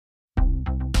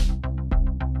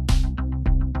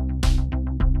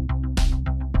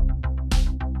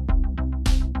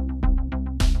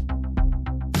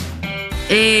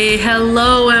Hey,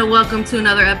 hello, and welcome to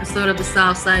another episode of the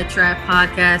Southside Trap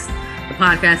Podcast, the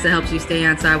podcast that helps you stay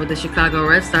on side with the Chicago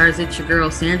Red Stars. It's your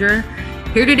girl, Sandra,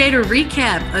 here today to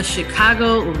recap a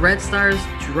Chicago Red Stars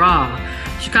draw.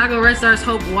 Chicago Red Stars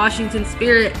hope Washington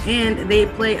Spirit, and they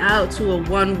play out to a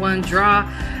 1-1 draw.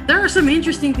 There are some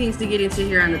interesting things to get into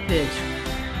here on the pitch.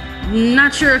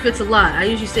 Not sure if it's a lot. I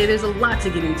usually say there's a lot to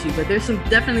get into, but there's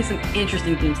definitely some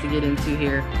interesting things to get into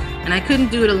here. And I couldn't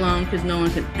do it alone because no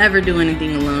one can ever do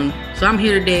anything alone. So I'm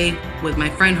here today with my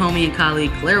friend, homie, and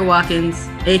colleague, Claire Watkins,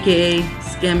 aka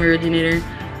Scam Originator.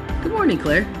 Good morning,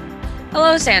 Claire.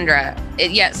 Hello, Sandra.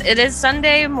 Yes, it is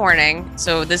Sunday morning.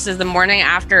 So this is the morning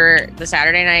after the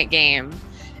Saturday night game.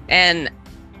 And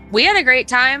we had a great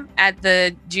time at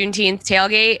the Juneteenth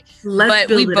tailgate. But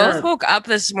we both woke up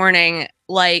this morning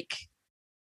like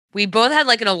we both had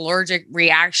like an allergic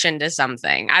reaction to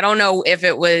something. I don't know if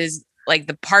it was like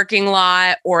the parking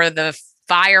lot or the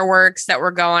fireworks that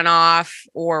were going off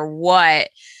or what,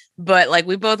 but like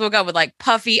we both woke up with like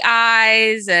puffy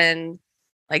eyes and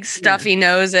like stuffy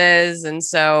noses. And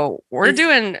so we're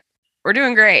doing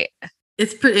great.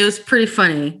 It was pretty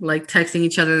funny, like texting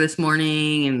each other this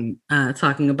morning and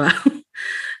talking about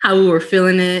how we were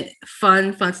feeling it.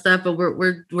 Fun stuff, but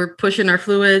we're pushing our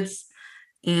fluids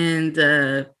and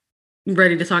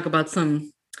ready to talk about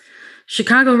some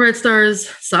Chicago Red Stars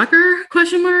soccer ?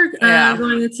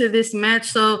 Going into this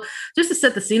match. So just to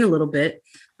set the scene a little bit,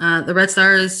 the Red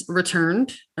Stars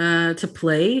returned to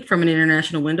play from an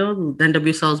international window. The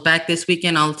NWSL is back this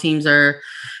weekend. All the teams are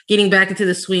getting back into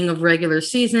the swing of regular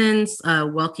seasons,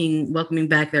 welcoming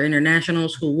back their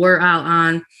internationals who were out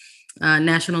on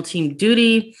national team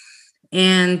duty.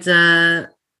 And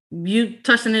you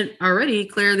touched on it already,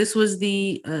 Claire. This was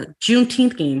the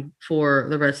Juneteenth game for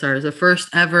the Red Stars, the first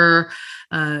ever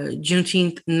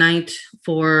Juneteenth night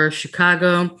for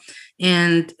Chicago.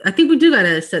 And I think we do got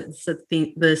to set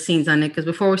the scenes on it, because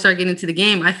before we start getting into the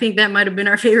game, I think that might have been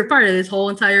our favorite part of this whole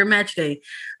entire match day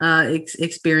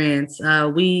experience.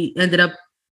 We ended up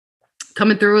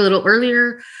coming through a little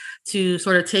earlier to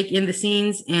sort of take in the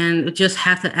scenes, and just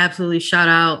have to absolutely shout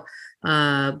out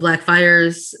Black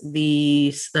Fires,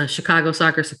 the Chicago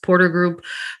Soccer Supporter Group,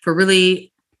 for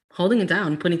really holding it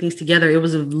down, putting things together. It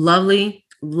was a lovely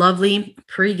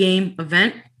pre-game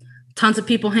event. Tons of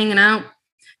people hanging out.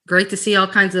 Great to see all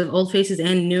kinds of old faces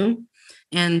and new.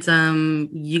 And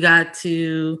you got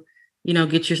to,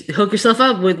 hook yourself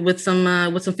up with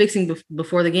some fixing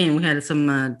before the game. We had some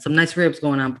nice ribs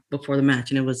going on before the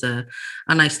match, and it was a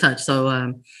nice touch.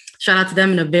 So shout out to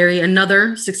them in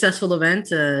another successful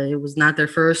event. It was not their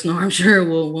first, nor I'm sure it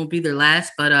won't be their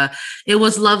last, but it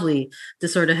was lovely to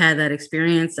sort of have that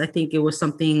experience. I think it was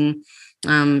something,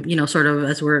 sort of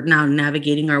as we're now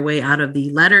navigating our way out of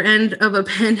the latter end of a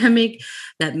pandemic,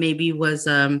 that maybe was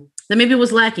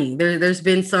lacking. There's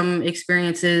been some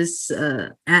experiences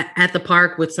at the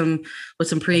park with some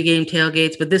pregame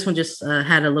tailgates, but this one just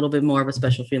had a little bit more of a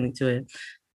special feeling to it.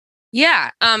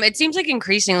 Yeah. It seems like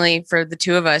increasingly for the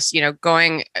two of us,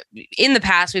 going in the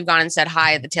past, we've gone and said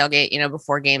hi at the tailgate,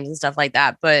 before games and stuff like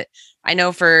that. But I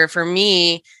know for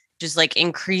me, just like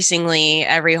increasingly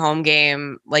every home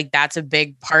game, like that's a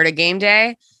big part of game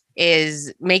day,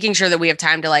 is making sure that we have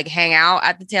time to like hang out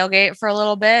at the tailgate for a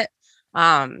little bit.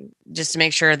 Just to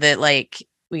make sure that like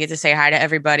we get to say hi to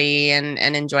everybody and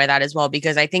enjoy that as well.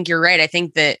 Because I think you're right. I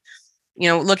think that,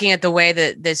 looking at the way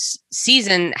that this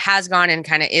season has gone and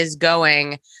kind of is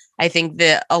going, I think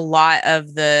that a lot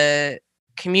of the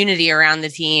community around the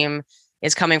team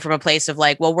is coming from a place of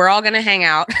like, well, we're all going to hang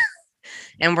out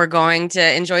and we're going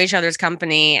to enjoy each other's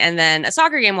company. And then a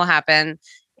soccer game will happen,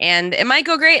 and it might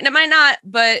go great and it might not,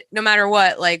 but no matter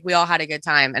what, like we all had a good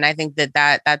time. And I think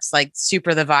that's like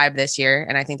super the vibe this year.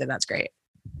 And I think that that's great.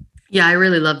 Yeah, I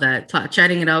really love that.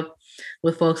 Chatting it up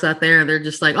with folks out there. They're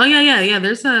just like, oh yeah.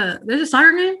 There's a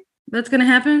soccer game that's going to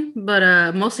happen,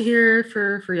 but mostly here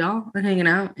for y'all and hanging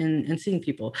out and seeing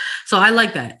people. So I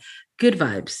like that. Good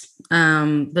vibes.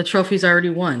 The trophy's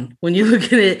already won when you look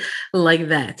at it like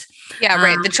that. Yeah,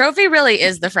 right. The trophy really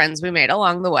is the friends we made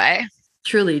along the way.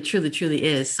 Truly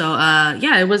is. So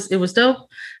it was dope.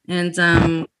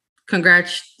 And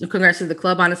congrats to the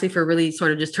club, honestly, for really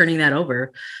sort of just turning that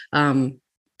over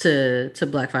to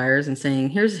Black Fires and saying,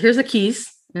 here's the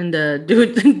keys, and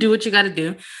do what you got to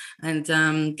do.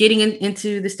 And getting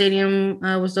into the stadium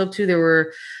was dope too. There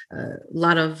were a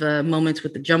lot of moments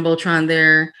with the Jumbotron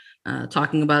there.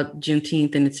 talking about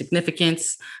Juneteenth and its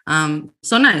significance.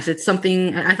 So nice. It's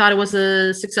something I thought it was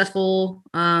a successful,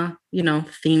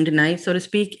 themed night, so to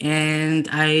speak, and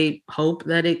I hope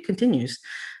that it continues.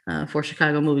 For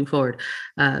Chicago moving forward.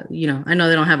 I know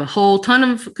they don't have a whole ton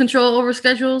of control over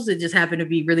schedules. It just happened to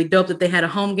be really dope that they had a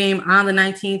home game on the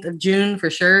 19th of June for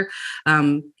sure.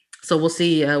 So we'll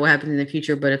see what happens in the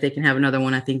future. But if they can have another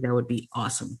one, I think that would be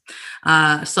awesome.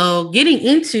 So getting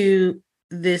into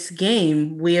this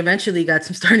game, we eventually got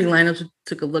some starting lineups,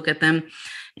 took a look at them.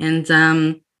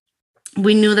 And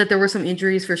we knew that there were some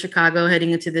injuries for Chicago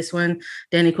heading into this one.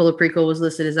 Danny Colaprico was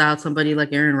listed as out. Somebody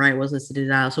like Aaron Wright was listed as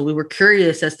out. So we were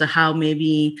curious as to how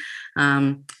maybe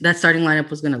that starting lineup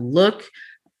was going to look.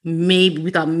 Maybe we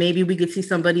thought maybe we could see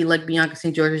somebody like Bianca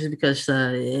St. George's because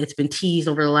it's been teased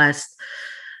over the last,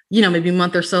 maybe a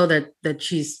month or so that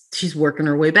she's working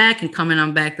her way back and coming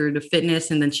on back through the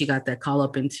fitness. And then she got that call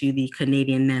up into the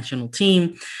Canadian national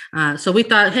team. So we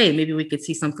thought, hey, maybe we could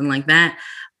see something like that.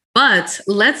 But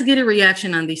let's get a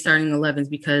reaction on these starting 11s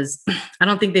because I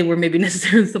don't think they were maybe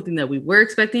necessarily something that we were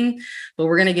expecting, but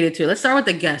we're going to get into it. Let's start with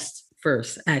the guests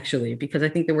first, actually, because I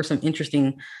think there were some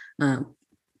interesting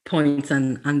points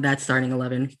on that starting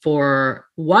 11. For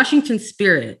Washington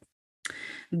Spirit,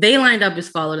 they lined up as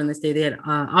followed on this day. They had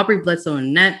Aubrey Bledsoe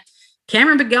in net,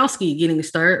 Cameron Biegalski getting a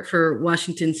start for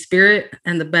Washington Spirit,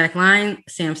 and the back line,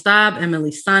 Sam Staub,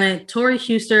 Emily Sonnet, Tori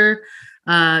Huster,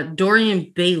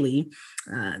 Dorian Bailey.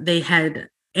 They had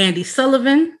Andy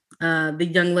Sullivan, the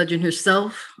young legend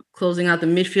herself, closing out the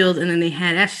midfield. And then they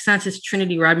had Ashley Sanchez,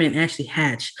 Trinity Rodman, and Ashley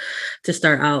Hatch to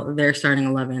start out their starting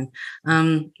 11.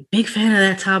 Big fan of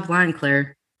that top line,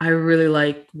 Claire. I really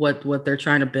like what they're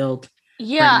trying to build.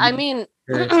 Yeah, I mean,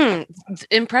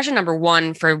 impression number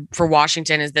one for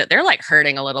Washington is that they're like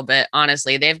hurting a little bit,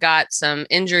 honestly. They've got some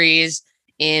injuries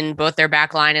in both their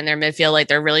back line and their midfield. Like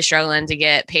they're really struggling to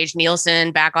get Paige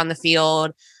Nielsen back on the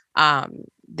field.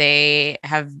 They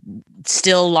have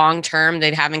still long-term,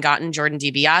 they haven't gotten Jordan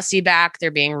DiBiase back.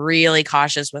 They're being really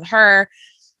cautious with her.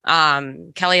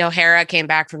 Kelly O'Hara came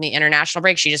back from the international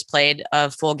break. She just played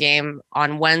a full game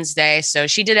on Wednesday. So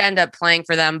she did end up playing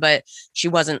for them, but she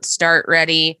wasn't start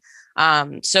ready.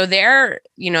 So they're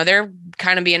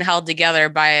kind of being held together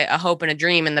by a hope and a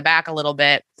dream in the back a little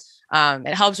bit.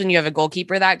 It helps when you have a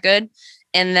goalkeeper that good.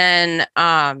 And then,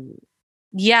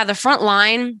 the front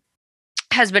line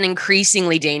has been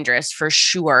increasingly dangerous for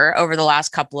sure over the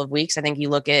last couple of weeks. I think you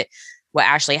look at what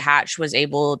Ashley Hatch was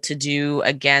able to do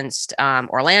against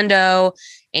Orlando,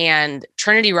 and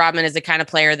Trinity Rodman is the kind of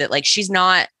player that like, she's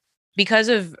not, because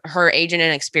of her age and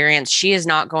inexperience, she is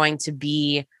not going to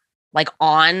be like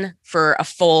on for a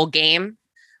full game,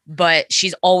 but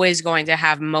she's always going to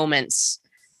have moments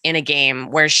in a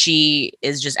game where she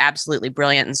is just absolutely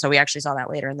brilliant. And so we actually saw that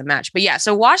later in the match. But yeah,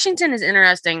 so Washington is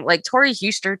interesting. Like Tori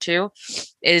Huster too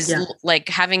is like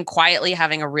quietly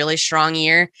having a really strong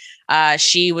year.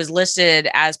 She was listed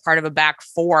as part of a back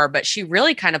four, but she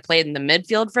really kind of played in the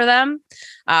midfield for them.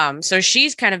 So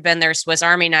she's kind of been their Swiss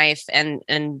Army knife and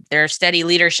their steady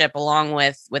leadership along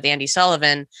with Andy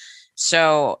Sullivan.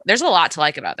 So there's a lot to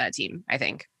like about that team, I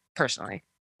think, personally.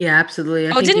 Yeah,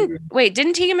 absolutely.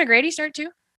 Didn't Tegan McGrady start too?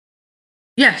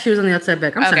 Yeah, she was on the outside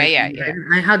back. I'm sorry. Yeah.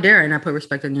 How dare I not put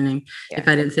respect on your name if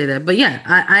I didn't say that? But yeah,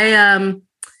 I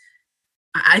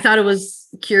thought it was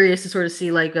curious to sort of see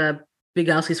like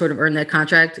Biegalski sort of earn that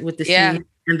contract with this team,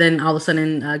 and then all of a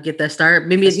sudden get that start.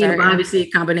 Maybe obviously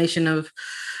a combination of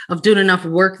doing enough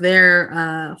work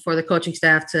there for the coaching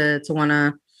staff to want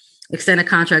to extend a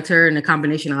contract to her, and a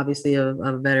combination obviously of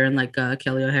a veteran like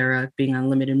Kelly O'Hara being on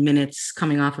limited minutes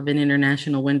coming off of an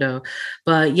international window.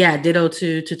 But yeah, ditto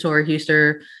to Tori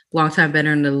Huster, longtime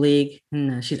veteran in the league.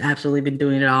 And, she's absolutely been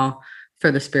doing it all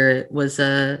for the Spirit. Was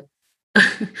I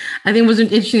think it was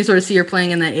interesting to sort of see her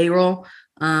playing in that A role.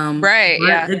 Right.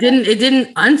 Yeah. It didn't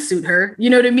unsuit her. You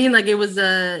know what I mean? Like it was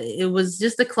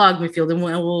just a clogged midfield,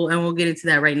 and we'll get into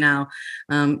that right now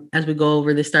as we go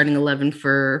over the starting 11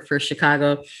 for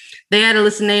Chicago. They had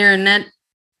Alyssa Nair and net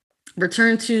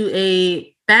return to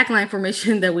a backline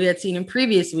formation that we had seen in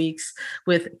previous weeks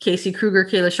with Casey Kruger,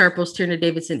 Kayla Sharples, Tierna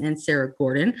Davidson, and Sarah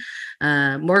Gordon.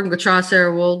 Morgan Gautrat,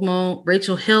 Sarah Woldmo,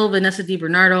 Rachel Hill, Vanessa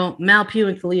DiBernardo, Mal Pugh,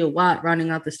 and Kalia Watt rounding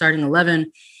out the starting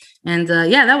 11. And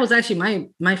that was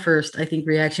actually my first, I think,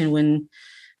 reaction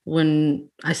when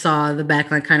I saw the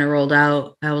backline kind of rolled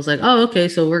out. I was like, oh, okay,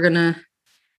 so we're gonna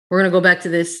go back to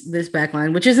this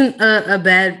backline, which isn't a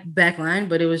bad backline,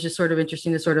 but it was just sort of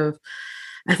interesting to sort of,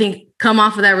 I think, come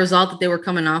off of that result that they were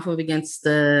coming off of against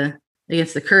the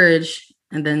Courage,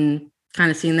 and then kind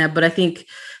of seeing that. But I think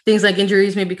things like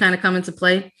injuries maybe kind of come into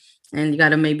play, and you got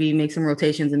to maybe make some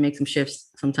rotations and make some shifts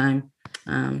sometime.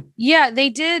 Yeah, they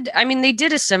did. I mean, they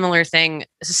did a similar thing,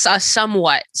 a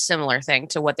somewhat similar thing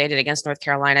to what they did against North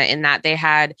Carolina, in that they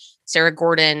had Sarah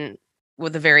Gordon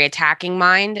with a very attacking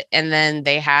mind, and then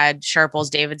they had Sharples,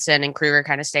 Davidson, and Kruger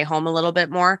kind of stay home a little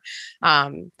bit more.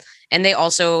 And they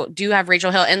also do have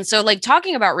Rachel Hill. And so, like,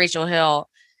 talking about Rachel Hill,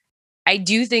 I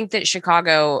do think that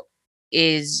Chicago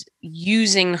is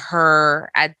using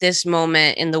her at this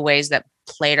moment in the ways that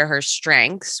play to her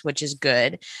strengths, which is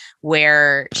good,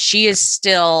 where she is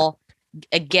still,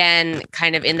 again,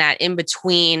 kind of in that in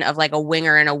between of like a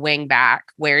winger and a wing back,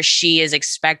 where she is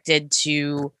expected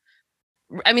to,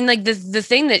 I mean, like the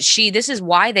thing that this is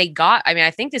why they got, I mean,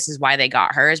 I think this is why they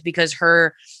got her, is because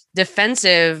her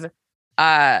defensive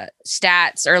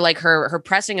stats, or like her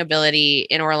pressing ability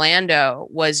in Orlando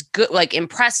was good, like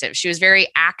impressive. She was very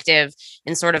active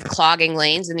in sort of clogging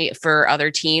lanes for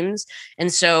other teams.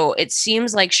 And so it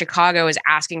seems like Chicago is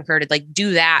asking her to like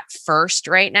do that first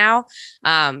right now.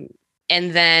 And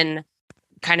then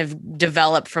kind of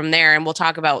develop from there. And we'll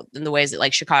talk about in the ways that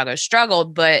like Chicago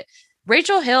struggled, but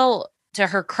Rachel Hill, to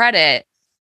her credit,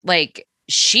 like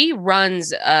she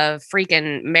runs a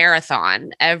freaking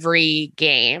marathon every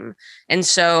game. And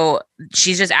so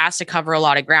she's just asked to cover a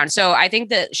lot of ground. So I think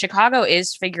that Chicago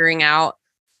is figuring out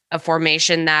a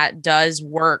formation that does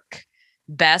work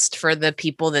best for the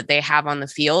people that they have on the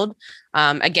field.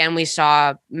 Again, we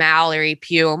saw Mallory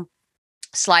Pugh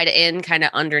slide in kind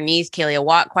of underneath Kalia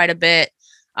Watt quite a bit.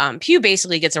 Pugh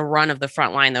basically gets a run of the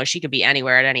front line, though. She could be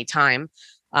anywhere at any time.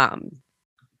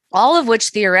 All of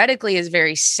which theoretically is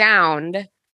very sound,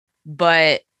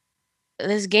 but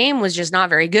this game was just not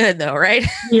very good, though, right?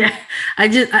 Yeah,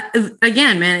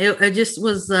 again, man, it just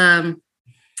was. I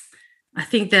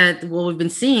think that what we've been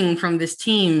seeing from this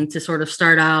team to sort of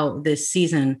start out this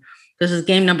season, this is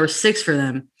game number 6 for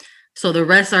them. So the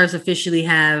Red Stars officially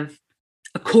have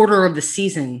a quarter of the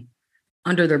season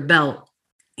under their belt,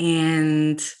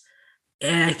 and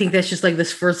I think that's just like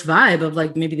this first vibe of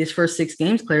like maybe this first 6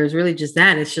 games, Claire, is really just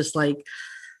that. It's just like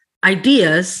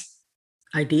ideas,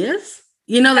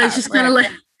 that's just kind of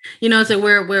like, so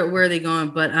where are they going?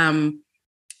 But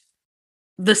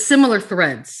the similar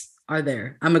threads are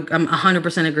there. I'm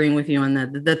 100% agreeing with you on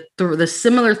that. The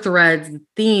similar threads,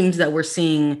 themes that we're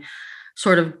seeing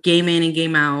sort of game in and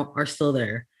game out are still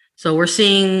there. So we're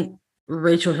seeing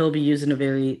Rachel Hill be used in a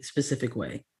very specific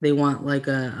way. They want like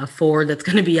a forward that's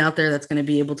going to be out there, that's going to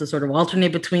be able to sort of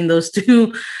alternate between those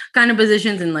two kind of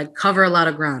positions and like cover a lot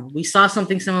of ground. We saw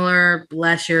something similar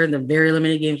last year in the very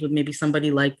limited games with maybe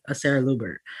somebody like a Sarah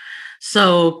Lubert.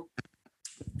 So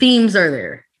themes are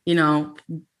there,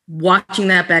 watching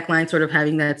that back line, sort of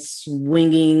having that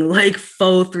swinging like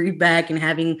faux 3 back and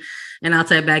having an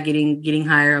outside back getting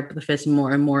higher up the fist,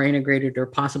 more and more integrated, or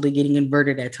possibly getting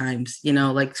inverted at times.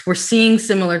 Like we're seeing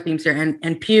similar themes here,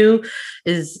 and Pugh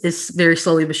is very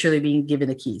slowly but surely being given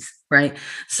the keys, right?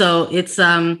 So it's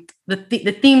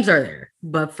the themes are there,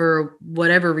 but for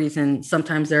whatever reason,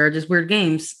 sometimes there are just weird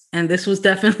games. And this was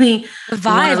definitely the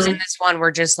vibes in this one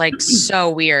were just like so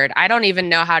weird. I don't even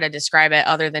know how to describe it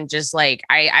other than just like,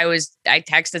 I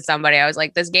texted somebody, I was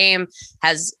like, this game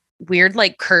has weird,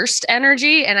 like cursed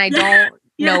energy. And I don't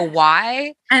know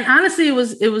why. And honestly, it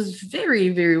was very,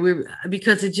 very weird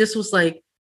because it just was like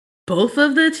both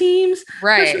of the teams.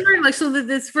 Right. Like, so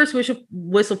this first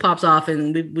whistle pops off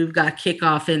and we've got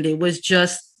kickoff, and it was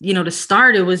just, to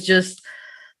start, it was just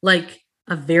like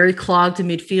a very clogged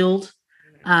midfield.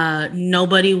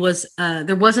 Nobody was,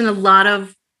 there wasn't a lot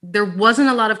of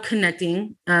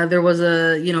connecting. There was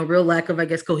a, real lack of, I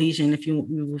guess, cohesion. If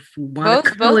you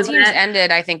want both teams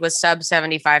ended, I think, with sub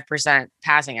 75%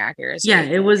 passing accuracy. Yeah,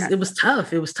 it was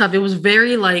tough. It was tough. It was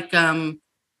very like,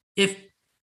 if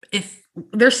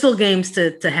there's still games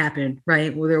to happen,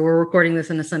 right? We're recording this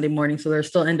on a Sunday morning, so there's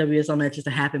still NWSL matches to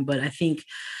happen. But I think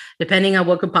depending on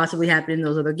what could possibly happen in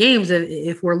those other games,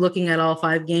 if we're looking at all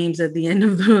 5 games at the end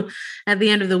of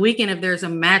the weekend, if there's a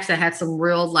match that had some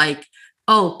real like,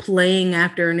 playing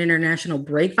after an international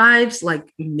break vibes,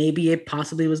 like maybe it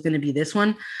possibly was going to be this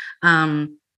one.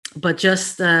 But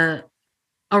just a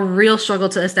real struggle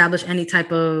to establish any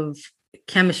type of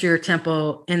chemistry or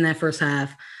tempo in that first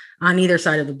half on either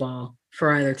side of the ball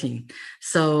for either team.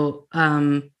 So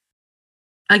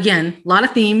again, a lot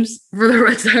of themes for the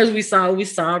Red Stars. We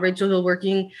saw Rachel Hill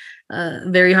working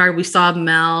very hard. We saw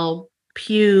Mel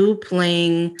Pugh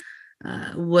playing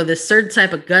with a certain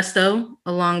type of gusto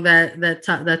along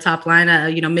that top line.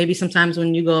 Maybe sometimes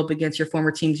when you go up against your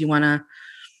former teams, you want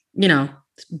to,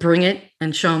 bring it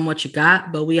and show them what you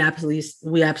got. But we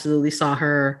absolutely saw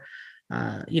her,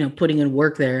 putting in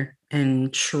work there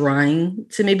and trying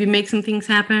to maybe make some things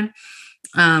happen.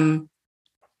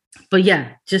 but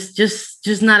yeah,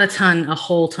 just not a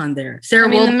whole ton there. Sarah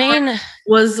Wildemar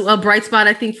was a bright spot,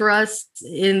 I think, for us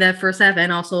in that first half,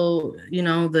 and also,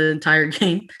 the entire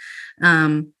game.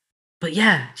 But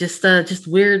yeah, just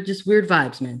weird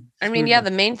vibes, man.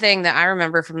 The main thing that I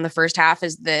remember from the first half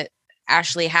is that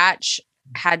Ashley Hatch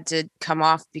had to come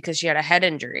off because she had a head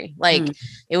injury.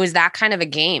 It was that kind of a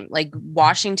game. Like,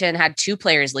 Washington had 2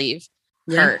 players leave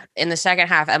hurt. In the second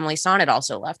half, Emily Sonnet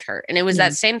also left hurt. And it was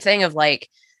that same thing of like,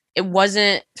 it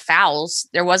wasn't fouls.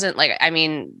 There wasn't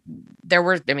there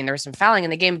were some fouling in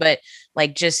the game, but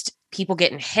like just people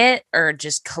getting hit or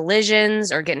just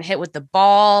collisions or getting hit with the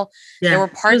ball. There were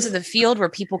parts of the field where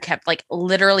people kept like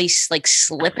literally like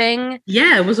slipping.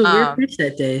 Yeah, it was a weird pitch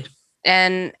that day.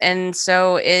 And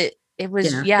so it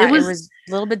was it was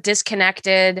a little bit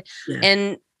disconnected.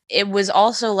 And it was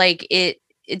also like it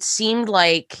seemed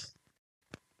like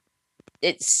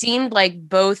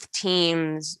both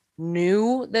teams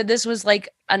knew that this was like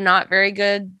a not very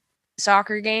good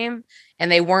soccer game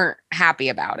and they weren't happy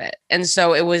about it. And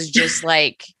so it was just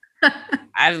like,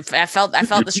 I felt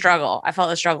the struggle. I felt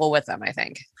the struggle with them, I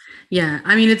think. Yeah.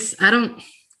 I mean, I don't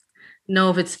know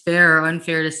if it's fair or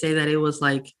unfair to say that it was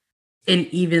like an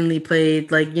evenly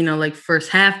played, like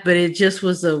first half, but it just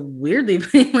was a weirdly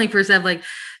played like first half. Like,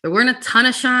 there weren't a ton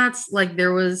of shots. Like,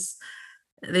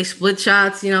 they split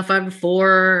shots,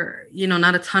 5-4,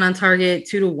 not a ton on target,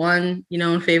 2-1,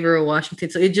 in favor of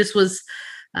Washington. So it just was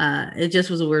a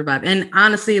weird vibe. And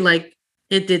honestly, like,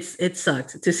 it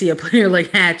sucked to see a player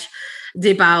like Hatch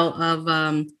dip out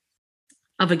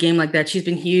of a game like that. She's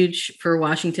been huge for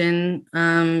Washington.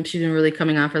 She's been really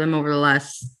coming on for them over the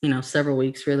last, several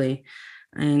weeks, really.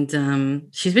 And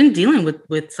she's been dealing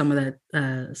with some of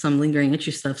that, some lingering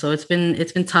issue stuff. So it's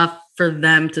been tough for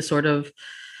them to sort of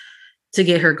to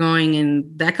get her going. And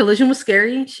that collision was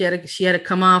scary. She had to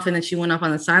come off, and then she went up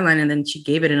on the sideline, and then she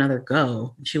gave it another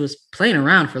go. She was playing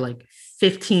around for like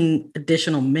 15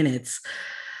 additional minutes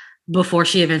before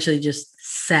she eventually just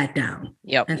sat down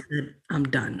and said, I'm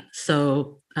done.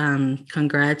 So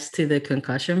congrats to the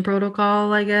concussion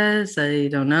protocol, I guess. I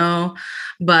don't know.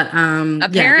 But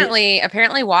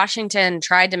apparently Washington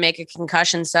tried to make a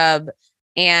concussion sub,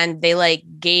 and they like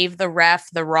gave the ref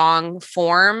the wrong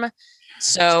form.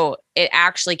 So it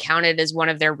actually counted as one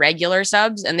of their regular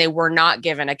subs, and they were not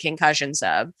given a concussion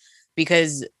sub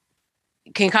because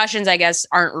concussions, I guess,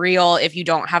 aren't real if you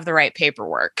don't have the right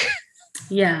paperwork.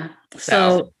 Yeah.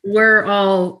 So we're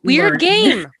all weird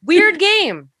game.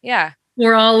 Yeah.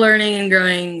 We're all learning and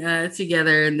growing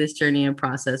together in this journey and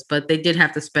process, but they did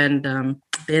have to spend,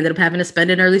 they ended up having to spend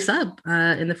an early sub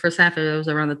in the first half. It was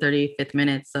around the 35th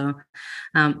minute. So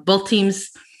both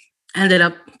teams ended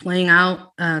up playing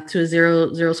out to a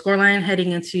 0-0 scoreline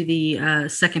heading into the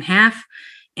second half.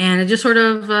 And it just sort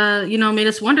of, made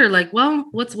us wonder, like, well,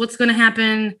 what's going to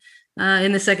happen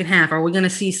in the second half? Are we going to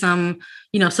see some,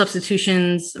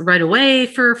 substitutions right away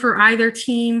for either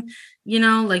team?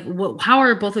 How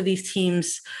are both of these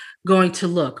teams going to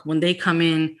look when they come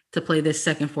in to play this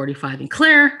second 45? And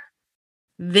Claire,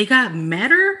 they got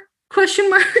madder? Question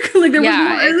mark. Like, there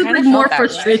was more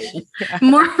frustration. Right?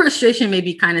 More frustration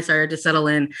maybe kind of started to settle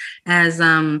in as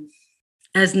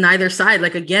neither side,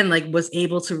 was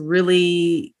able to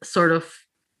really sort of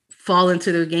fall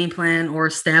into their game plan or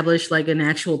establish like an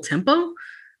actual tempo.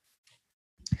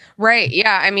 Right.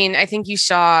 Yeah. I mean, I think you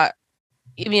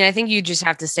just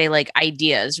have to say like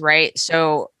ideas, right?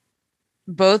 So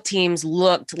both teams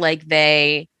looked like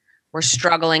they were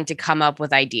struggling to come up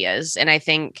with ideas. And I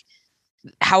think,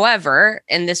 however,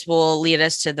 and this will lead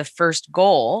us to the first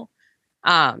goal,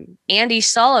 Andi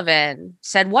Sullivan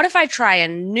said, what if I try a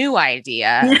new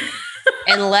idea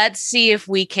and let's see if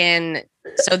we can.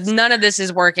 So none of this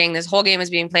is working. This whole game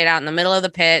is being played out in the middle of the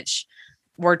pitch.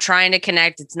 We're trying to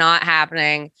connect. It's not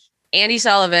happening. Andi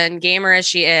Sullivan, gamer as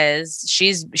she is,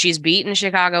 she's beaten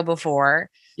Chicago before.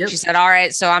 Yep. She said, all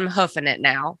right, so I'm hoofing it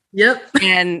now. Yep.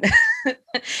 And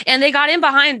they got in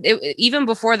behind even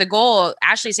before the goal.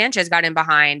 Ashley Sanchez got in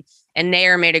behind and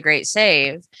Nair made a great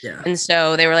save. Yeah. And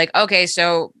so they were like, okay,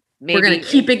 so maybe we're going to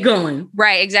keep it going.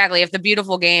 Right. Exactly. If the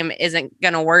beautiful game isn't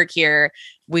going to work here,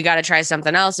 we got to try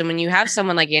something else. And when you have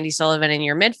someone like Andi Sullivan in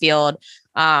your midfield,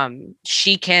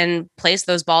 she can place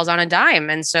those balls on a dime.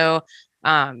 And so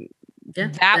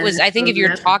that was, I think if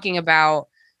you're talking about,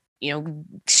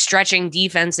 stretching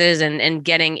defenses and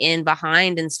getting in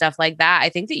behind and stuff like that, I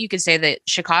think that you could say that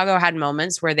Chicago had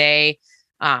moments where they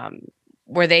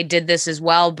did this as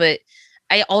well. But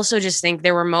I also just think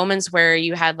there were moments where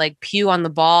you had like Pugh on the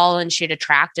ball and she'd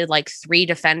attracted like 3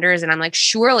 defenders. And I'm like,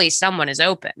 surely someone is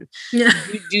open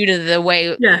due to the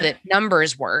way that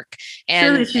numbers work.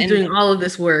 And surely she's doing all of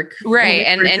this work. Right.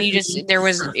 And you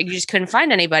just couldn't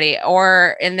find anybody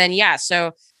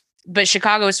but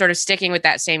Chicago was sort of sticking with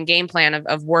that same game plan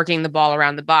of working the ball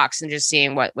around the box and just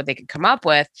seeing what they could come up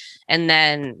with. And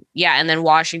then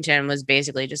Washington was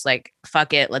basically just like,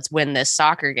 fuck it, let's win this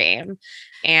soccer game.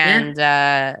 And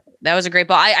that was a great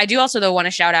ball. I do also, though, want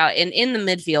to shout out in the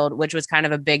midfield, which was kind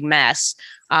of a big mess.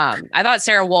 I thought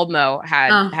Sarah Woldmo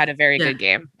had a very good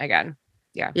game again.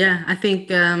 Yeah. Yeah. I think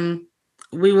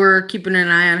we were keeping an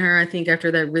eye on her. I think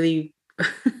after that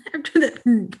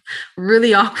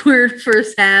really awkward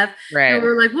first half, right? And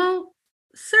we're like, well,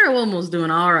 Sarah Woldmo's doing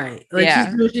all right. Like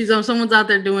she's someone's out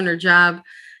there doing her job,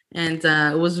 and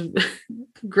it was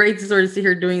great to sort of see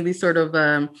her doing these sort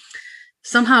of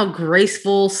somehow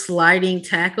graceful sliding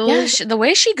tackles. Yeah, the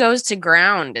way she goes to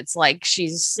ground, it's like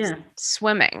she's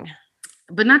swimming.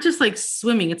 But not just like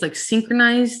swimming, it's like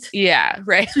synchronized. Yeah,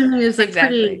 right. Swimming is like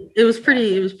it was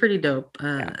pretty dope.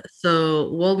 So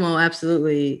Woldmo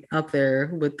absolutely up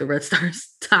there with the Red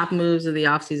Stars' top moves of the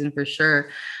offseason for sure.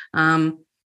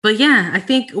 But yeah, I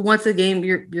think once the game,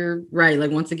 you're right.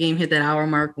 Like once the game hit that hour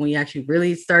mark, when we actually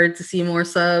really started to see more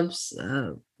subs,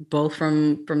 both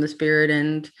from the Spirit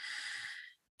and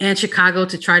Chicago,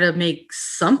 to try to make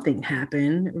something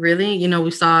happen, really. You know, we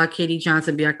saw Katie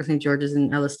Johnson, Bianca St. George's,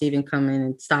 and Ella Steven come in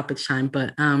and stoppage time,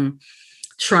 but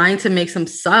trying to make some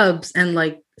subs and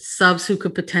like subs who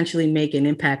could potentially make an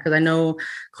impact. Because I know,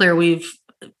 Claire, we've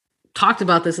talked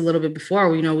about this a little bit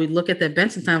before. You know, we look at that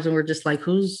bench sometimes and we're just like,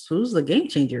 who's the game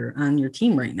changer on your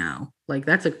team right now? Like,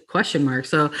 that's a question mark.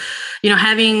 So, you know,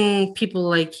 having people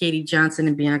like Katie Johnson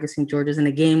and Bianca St. George's in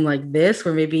a game like this,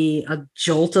 where maybe a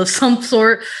jolt of some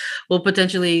sort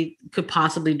could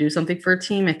possibly do something for a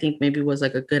team, I think maybe was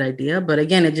like a good idea. But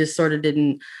again, it just sort of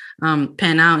didn't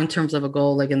pan out in terms of a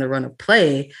goal, like in the run of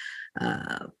play.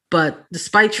 But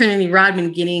despite Trinity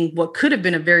Rodman getting what could have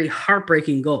been a very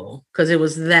heartbreaking goal, because it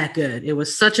was that good. It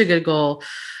was such a good goal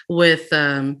with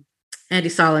Andy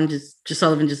Sullivan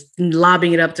just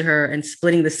lobbing it up to her and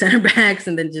splitting the center backs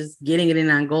and then just getting it in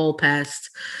on goal past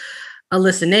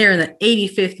Alyssa Nair in the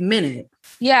 85th minute.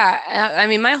 Yeah. I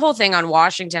mean, my whole thing on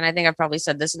Washington, I think I've probably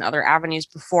said this in other avenues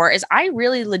before, is I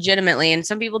really legitimately, and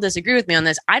some people disagree with me on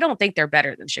this, I don't think they're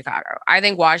better than Chicago. I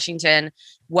think Washington,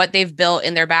 what they've built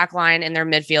in their back line and their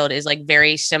midfield is like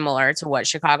very similar to what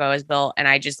Chicago has built. And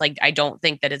I just I don't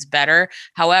think that it's better.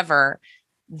 However,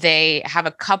 they have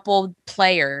a couple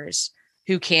players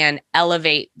who can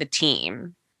elevate the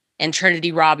team. And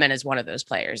Trinity Rodman is one of those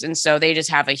players. And so they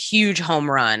just have a huge home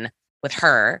run with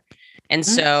her. And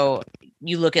so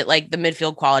you look at like the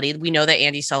midfield quality, we know that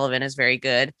Andy Sullivan is very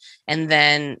good. And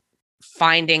then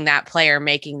finding that player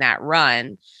making that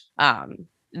run,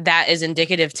 that is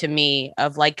indicative to me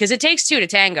of like, because it takes 2 to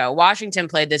tango. Washington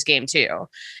played this game too.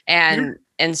 And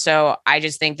so I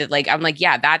just think that like, I'm like,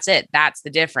 yeah, that's it. That's the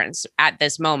difference at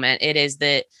this moment. It is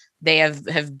that they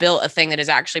have built a thing that is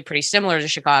actually pretty similar to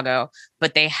Chicago,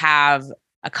 but they have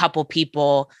a couple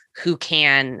people who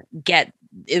can get,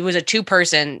 it was a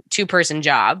two-person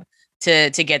job to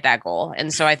get that goal.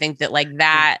 And so I think that like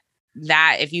that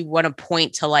if you want to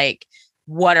point to like,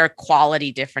 what are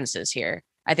quality differences here?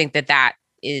 I think that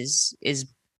is a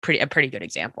pretty good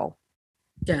example.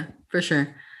 Yeah, for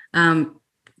sure.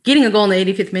 Getting a goal in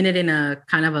the 85th minute in a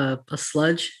kind of a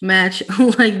sludge match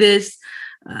like this,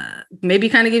 maybe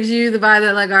kind of gives you the vibe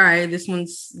that like, all right, this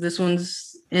one's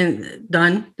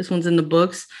done. This one's in the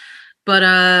books. But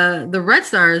the Red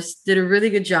Stars did a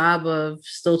really good job of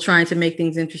still trying to make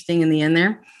things interesting in the end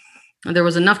there. And there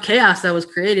was enough chaos that was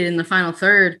created in the final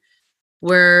third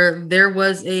where there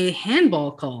was a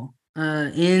handball call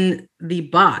in the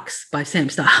box by Sam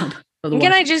Staub.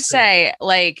 Can I just say,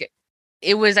 like,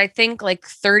 it was, I think, like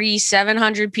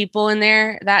 3,700 people in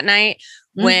there that night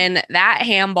when that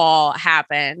handball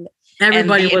happened.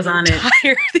 Everybody was on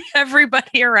it.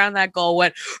 Everybody around that goal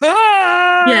went,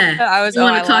 ah! Yeah. You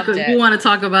want to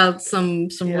talk about some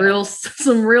real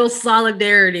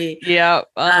solidarity. Yeah.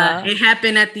 It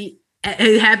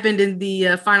happened in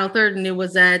the final third, and it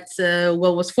was at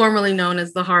what was formerly known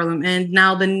as the Harlem, and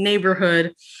now the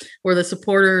neighborhood, where the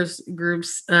supporters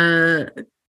groups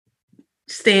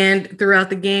stand throughout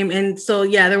the game. And so,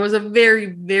 yeah, there was a very,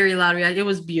 very loud reaction. It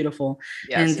was beautiful.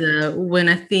 Yes. And when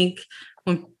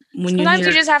sometimes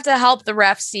you just have to help the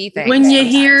refs see things. When you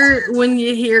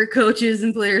hear coaches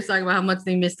and players talk about how much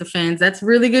they miss the fans, that's a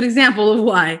really good example of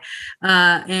why.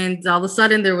 And all of a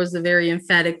sudden there was a very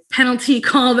emphatic penalty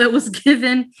call that was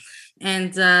given.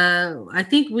 And I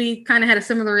think we kind of had a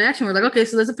similar reaction. We're like, okay,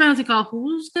 so there's a penalty call.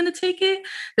 Who's gonna take it?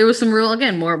 There was some real,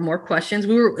 again, more questions.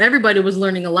 Everybody was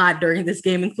learning a lot during this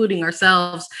game, including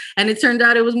ourselves. And it turned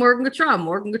out it was Morgan Gautrat.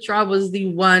 Morgan Gautrat was the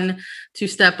one to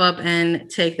step up and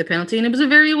take the penalty, and it was a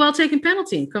very well taken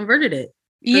penalty. Converted it.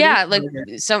 Yeah, like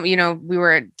some,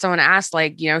 someone asked,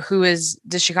 like, does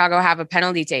Chicago have a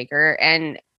penalty taker?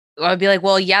 And I'd be like,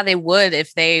 well, yeah, they would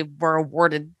if they were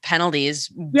awarded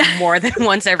penalties more than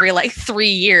once every like 3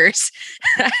 years.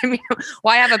 I mean,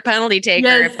 why have a penalty taker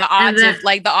if the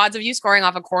odds of you scoring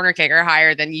off a corner kick are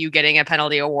higher than you getting a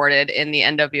penalty awarded in the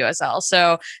NWSL?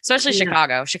 So especially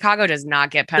Chicago does not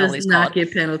get penalties.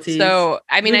 So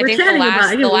I mean, I think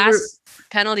the last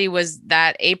penalty was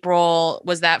that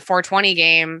 420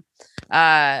 game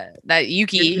that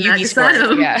Yuki scored.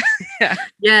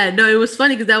 No, it was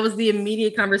funny because that was the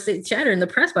immediate conversation chatter in the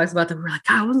press box about that. We're like,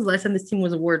 God, when was the last time this team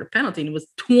was awarded a penalty? And it was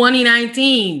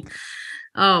 2019.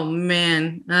 Oh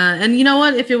man. And you know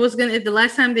what? If the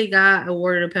last time they got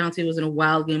awarded a penalty was in a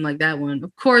wild game like that one,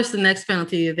 of course the next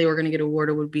penalty that they were going to get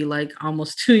awarded would be like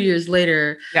almost 2 years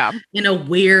later in a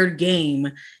weird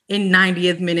game in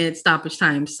 90th minute stoppage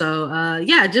time. So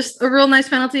just a real nice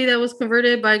penalty that was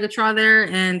converted by Gautrat there.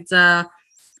 And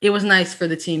it was nice for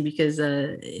the team because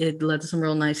it led to some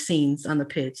real nice scenes on the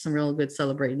pitch, some real good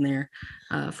celebrating there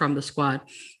from the squad.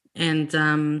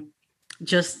 And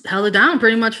just held it down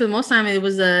pretty much for the most time. It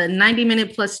was a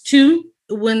 90-minute +2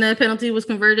 when the penalty was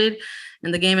converted,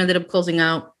 and the game ended up closing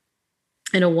out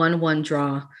in a 1-1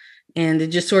 draw. And it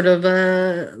just sort of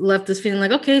left us feeling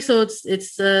like, okay, so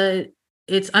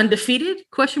it's undefeated ?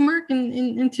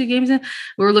 In 2 games. And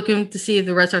we're looking to see if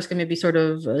the Red Stars can maybe sort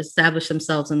of establish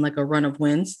themselves in like a run of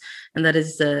wins, and that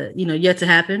is yet to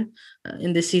happen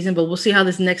in this season. But we'll see how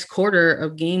this next quarter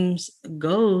of games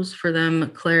goes for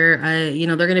them, Claire.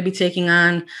 They're going to be taking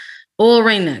on OL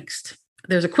Reign next.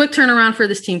 There's a quick turnaround for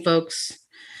this team, folks.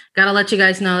 Gotta let you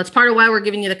guys know. That's part of why we're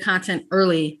giving you the content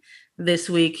early this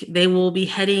week. They will be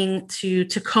heading to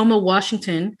Tacoma,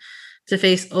 Washington, to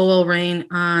face OL Reign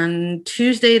on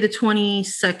Tuesday, the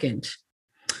 22nd.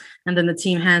 And then the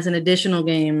team has an additional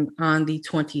game on the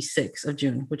 26th of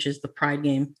June, which is the Pride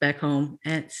game back home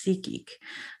at SeatGeek.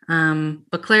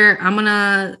 But Claire, I'm going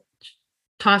to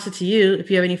toss it to you if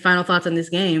you have any final thoughts on this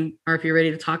game, or if you're ready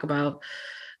to talk about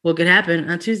what could happen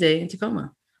on Tuesday in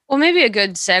Tacoma. Well, maybe a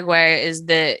good segue is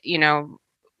that,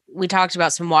 we talked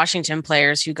about some Washington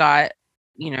players who got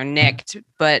nicked,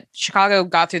 but Chicago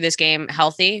got through this game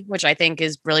healthy, which I think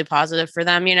is really positive for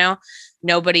them.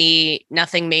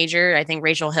 Nothing major. I think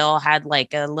Rachel Hill had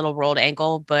like a little rolled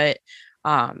ankle, but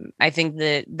I think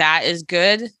that is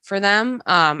good for them.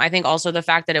 I think also the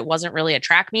fact that it wasn't really a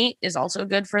track meet is also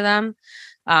good for them.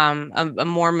 A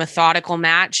more methodical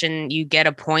match, and you get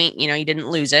a point, you didn't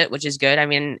lose it, which is good. I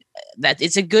mean, that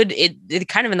it's a good, it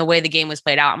kind of in the way the game was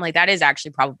played out. I'm like, that is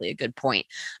actually probably a good point.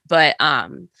 But,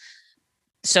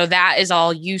 so that is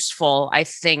all useful, I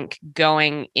think,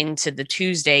 going into the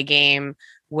Tuesday game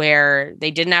where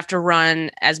they didn't have to run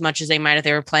as much as they might if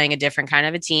they were playing a different kind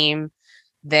of a team.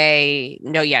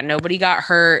 Nobody got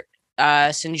hurt.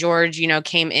 St. George,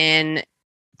 came in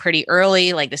pretty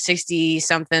early, like the 60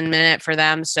 something minute for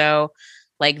them. So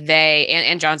like they,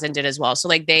 and Johnson did as well. So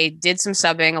like they did some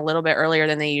subbing a little bit earlier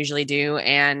than they usually do.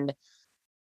 And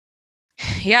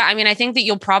yeah, I mean, I think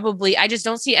that I just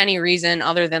don't see any reason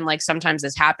other than like sometimes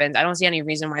this happens. I don't see any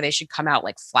reason why they should come out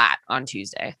like flat on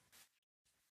Tuesday.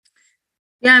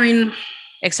 Yeah, I mean,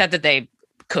 except that they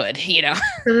could,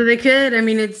 So they could. I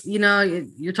mean, it's,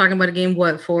 you're talking about a game,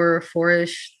 what,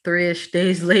 3-ish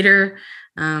days later,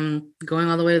 going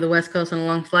all the way to the West Coast on a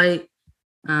long flight.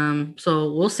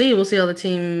 So we'll see. We'll see how the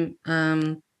team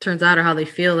turns out or how they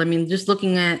feel. I mean, just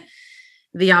looking at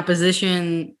the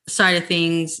opposition side of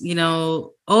things,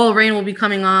 OL Reign will be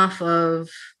coming off of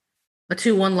a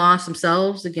 2-1 loss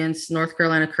themselves against North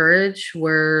Carolina Courage,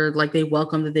 where like they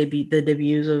welcomed the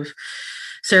debuts of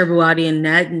Sarah Buati in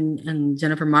net and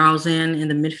Jennifer Marlzan in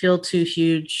the midfield. Two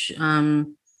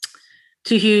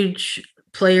huge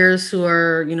players who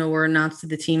are, were announced to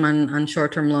the team on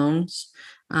short-term loans.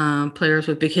 Players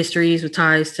with big histories, with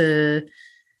ties to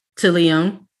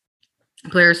Lyon.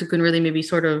 Players who can really maybe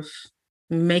sort of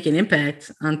make an impact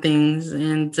on things.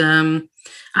 And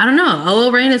I don't know.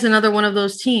 OL Reign is another one of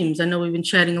those teams. I know we've been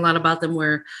chatting a lot about them,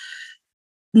 where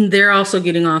they're also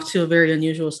getting off to a very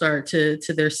unusual start to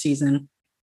their season.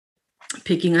 I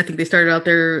think they started out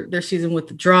their season with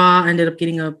the draw, ended up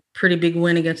getting a pretty big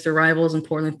win against their rivals in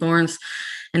Portland Thorns.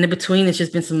 And in between, it's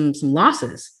just been some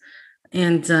losses.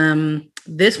 And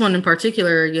this one in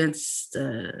particular against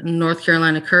North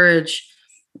Carolina Courage,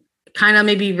 kind of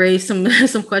maybe raise some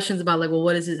some questions about like, well,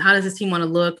 what is it? How does this team want to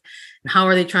look? And how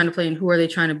are they trying to play? And who are they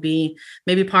trying to be?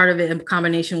 Maybe part of it in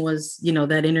combination was,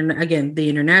 that the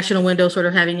international window sort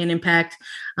of having an impact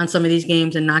on some of these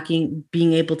games and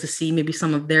being able to see maybe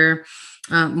some of their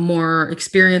more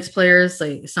experienced players,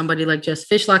 like somebody like Jess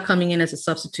Fishlock coming in as a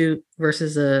substitute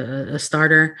versus a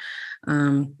starter,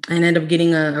 and end up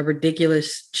getting a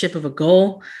ridiculous chip of a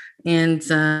goal and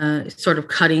sort of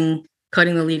cutting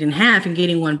the lead in half and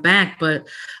getting one back, but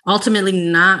ultimately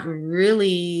not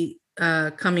really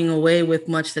coming away with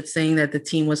much that's saying that the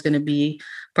team was going to be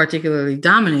particularly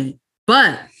dominant.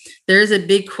 But there's a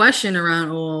big question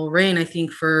around OL Reign, I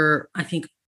think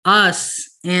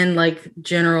us and like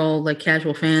general like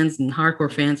casual fans and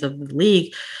hardcore fans of the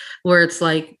league, where it's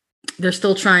like they're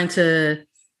still trying to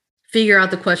figure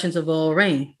out the questions of OL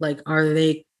Reign. Like, are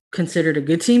they considered a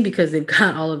good team because they've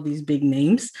got all of these big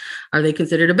names? Are they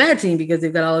considered a bad team because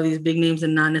they've got all of these big names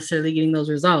and not necessarily getting those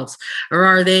results? Or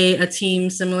are they a team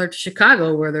similar to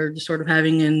Chicago where they're just sort of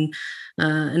having an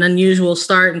unusual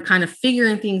start and kind of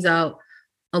figuring things out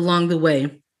along the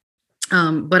way?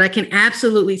 But I can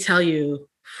absolutely tell you,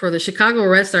 for the Chicago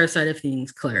Red Stars side of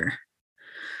things, Claire,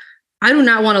 I do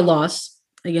not want a loss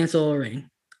against OL Reign.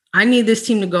 I need this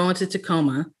team to go into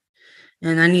Tacoma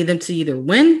and I need them to either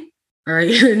win or I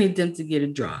either need them to get a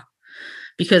draw.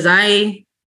 Because I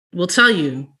will tell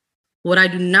you what I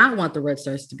do not want the Red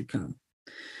Stars to become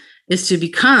is to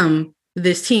become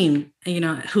this team,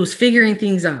 who's figuring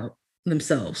things out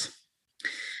themselves.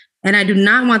 And I do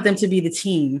not want them to be the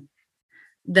team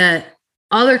that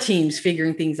other teams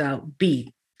figuring things out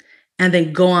beat and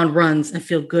then go on runs and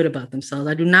feel good about themselves.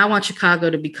 I do not want Chicago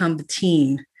to become the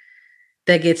team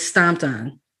that gets stomped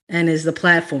on and is the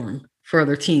platform for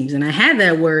other teams. And I had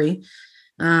that worry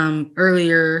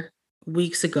earlier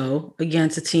weeks ago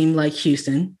against a team like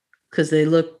Houston, because they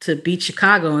looked to beat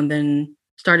Chicago and then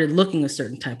started looking a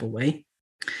certain type of way.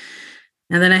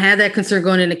 And then I had that concern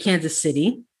going into Kansas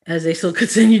City as they still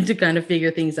continued to kind of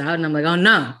figure things out. And I'm like, oh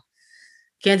no,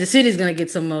 Kansas City is going to get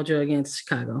some mojo against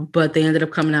Chicago, but they ended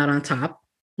up coming out on top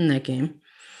in that game.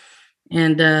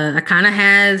 And I kind of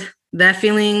had that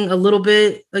feeling a little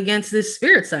bit against this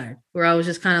Spirit side, where I was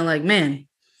just kind of like, man,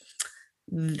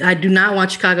 I do not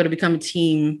want Chicago to become a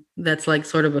team that's like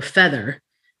sort of a feather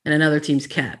in another team's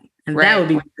cap. And that would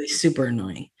be really super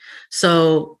annoying.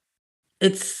 So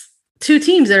it's two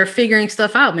teams that are figuring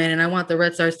stuff out, man. And I want the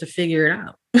Red Stars to figure it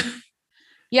out.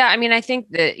 Yeah, I mean, I think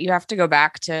that you have to go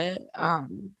back to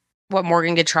what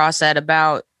Morgan Gautrat said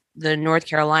about the North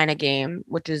Carolina game,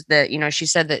 which is that, she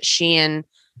said that she and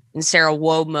Sarah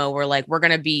Womo were like, we're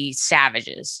going to be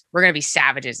savages. We're going to be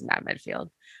savages in that midfield.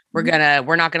 We're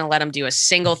not going to let them do a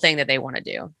single thing that they want to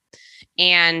do.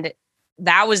 And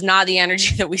that was not the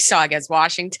energy that we saw against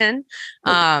Washington.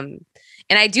 And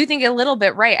I do think a little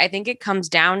bit right. I think it comes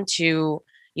down to,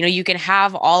 you can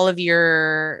have all of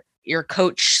your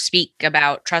coach speak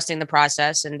about trusting the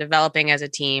process and developing as a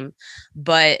team.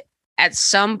 But at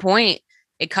some point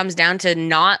it comes down to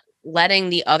not letting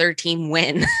the other team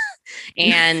win.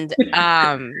 And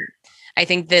I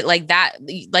think that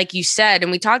like you said,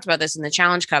 and we talked about this in the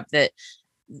Challenge Cup, that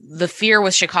the fear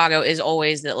with Chicago is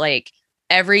always that like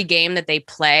every game that they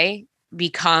play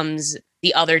becomes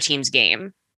the other team's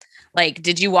game. Like,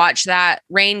 did you watch that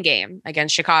Reign game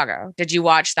against Chicago? Did you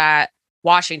watch that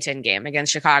Washington game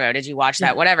against Chicago? Did you watch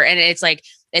that? Whatever. And it's like,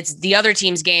 it's the other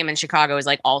team's game and Chicago is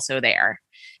like also there.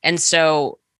 And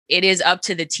so it is up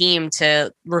to the team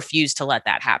to refuse to let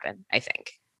that happen, I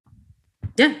think.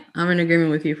 Yeah, I'm in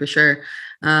agreement with you for sure.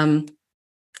 I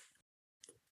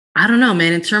don't know,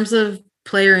 man, in terms of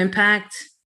player impact,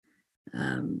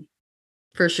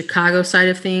 for Chicago side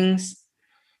of things,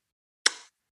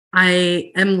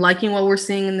 I am liking what we're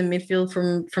seeing in the midfield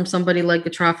from somebody like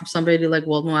Gautrat, from somebody like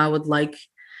Womo. I would like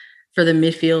for the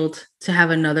midfield to have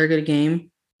another good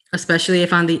game, especially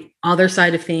if on the other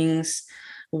side of things,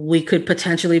 we could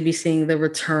potentially be seeing the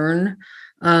return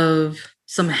of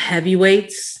some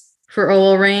heavyweights for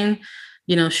OL Reign.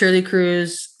 Shirley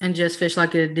Cruz and Jess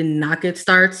Fishlock did not get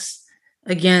starts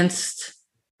against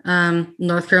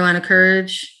North Carolina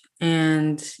Courage.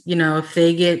 And, if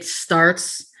they get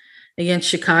starts against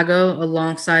Chicago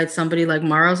alongside somebody like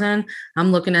Marozan,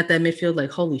 I'm looking at that midfield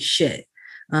like, holy shit.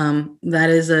 That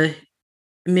is a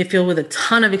midfield with a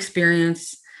ton of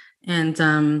experience. And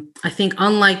I think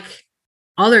unlike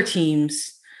other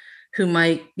teams who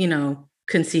might,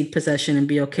 concede possession and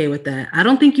be okay with that, I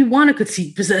don't think you want to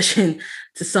concede possession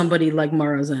to somebody like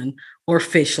Marozan or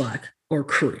Fishlock or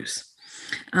Cruz.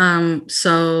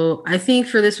 So I think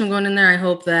for this one going in there, I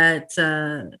hope that,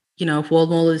 if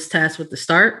Waldmola is tasked with the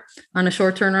start on a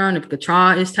short turnaround, if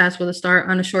Gacha is tasked with a start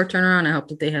on a short turnaround, I hope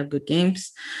that they have good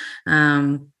games.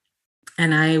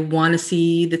 And I want to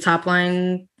see the top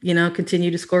line,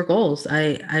 continue to score goals.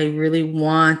 I really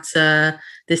want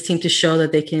this team to show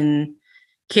that they can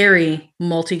carry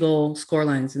multi-goal score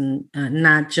lines and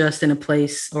not just in a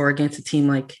place or against a team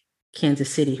like Kansas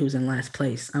City, who's in last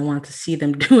place. I want to see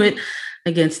them do it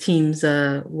against teams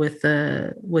with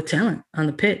talent on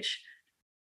the pitch.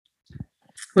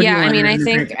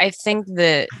 I think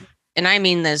that, and I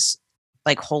mean this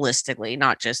like holistically,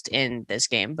 not just in this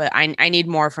game, but I need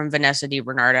more from Vanessa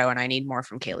DiBernardo and I need more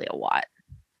from Kealia Watt.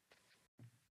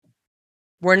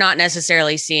 We're not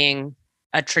necessarily seeing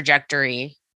a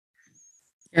trajectory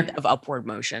of upward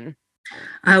motion.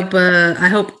 I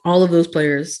hope all of those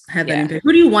players have that impact.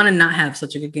 Who do you want to not have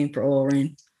such a good game for OL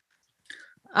Reign?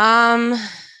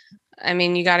 I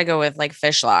mean, you got to go with like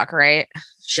Fishlock, right?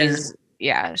 She's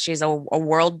a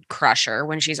world crusher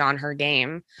when she's on her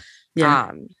game.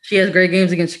 Yeah, she has great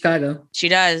games against Chicago. She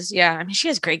does. Yeah, I mean, she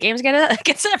has great games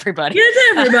against everybody. Against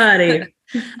everybody.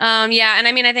 And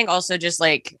I mean, I think also just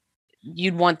like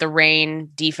you'd want the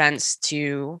Reign defense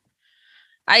to.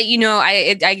 I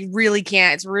really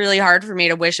can't. It's really hard for me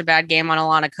to wish a bad game on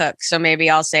Alana Cook. So maybe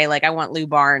I'll say like I want Lou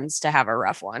Barnes to have a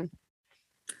rough one.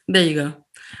 There you go.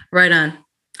 Right on.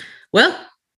 Well,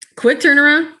 quick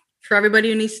turnaround for everybody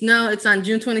who needs to know. It's on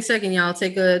June 22nd, y'all.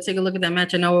 Take a look at that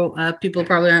match. I know people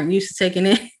probably aren't used to taking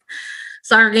it.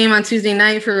 Soccer game on Tuesday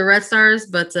night for the Red Stars,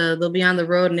 but they'll be on the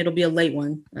road and it'll be a late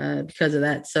one because of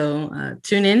that. So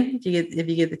tune in if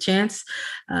you get the chance.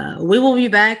 We will be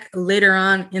back later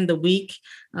on in the week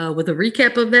with a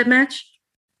recap of that match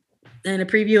and a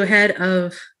preview ahead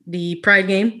of the Pride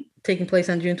game taking place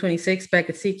on June 26th back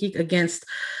at SeatGeek against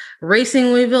Racing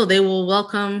Louisville. They will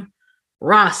welcome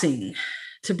Racing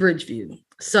to Bridgeview.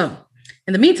 So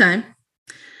in the meantime,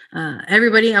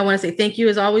 everybody, I want to say thank you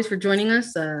as always for joining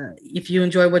us. If you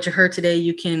enjoyed what you heard today,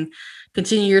 you can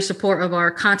continue your support of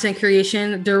our content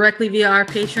creation directly via our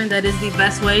Patreon. That is the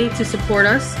best way to support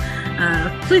us.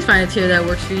 Please find a tier that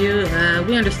works for you.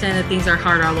 We understand that things are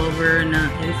hard all over, and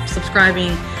if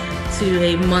subscribing to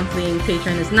a monthly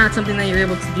Patreon is not something that you're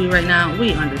able to do right now,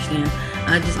 we understand.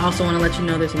 I just also want to let you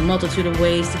know there's a multitude of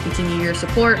ways to continue your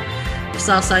support.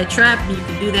 Southside Trap, you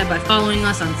can do that by following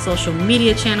us on social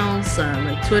media channels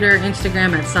like Twitter,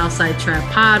 Instagram at Southside Trap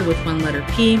Pod with one letter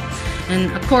P.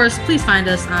 And of course, please find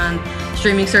us on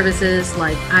streaming services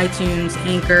like iTunes,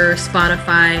 Anchor,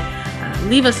 Spotify.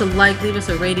 Leave us a like, leave us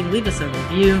a rating, leave us a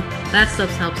review. That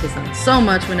stuff helps us out so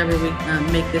much whenever we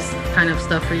make this kind of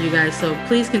stuff for you guys. So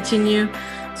please continue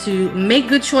to make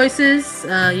good choices.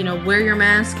 Wear your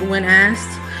mask when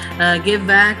asked. Give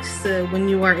vax when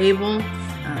you are able.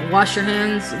 Wash your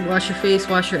hands, wash your face,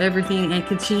 wash your everything, and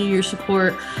continue your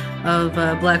support of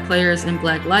Black players and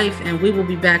Black life. And we will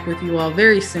be back with you all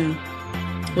very soon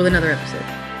with another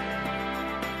episode.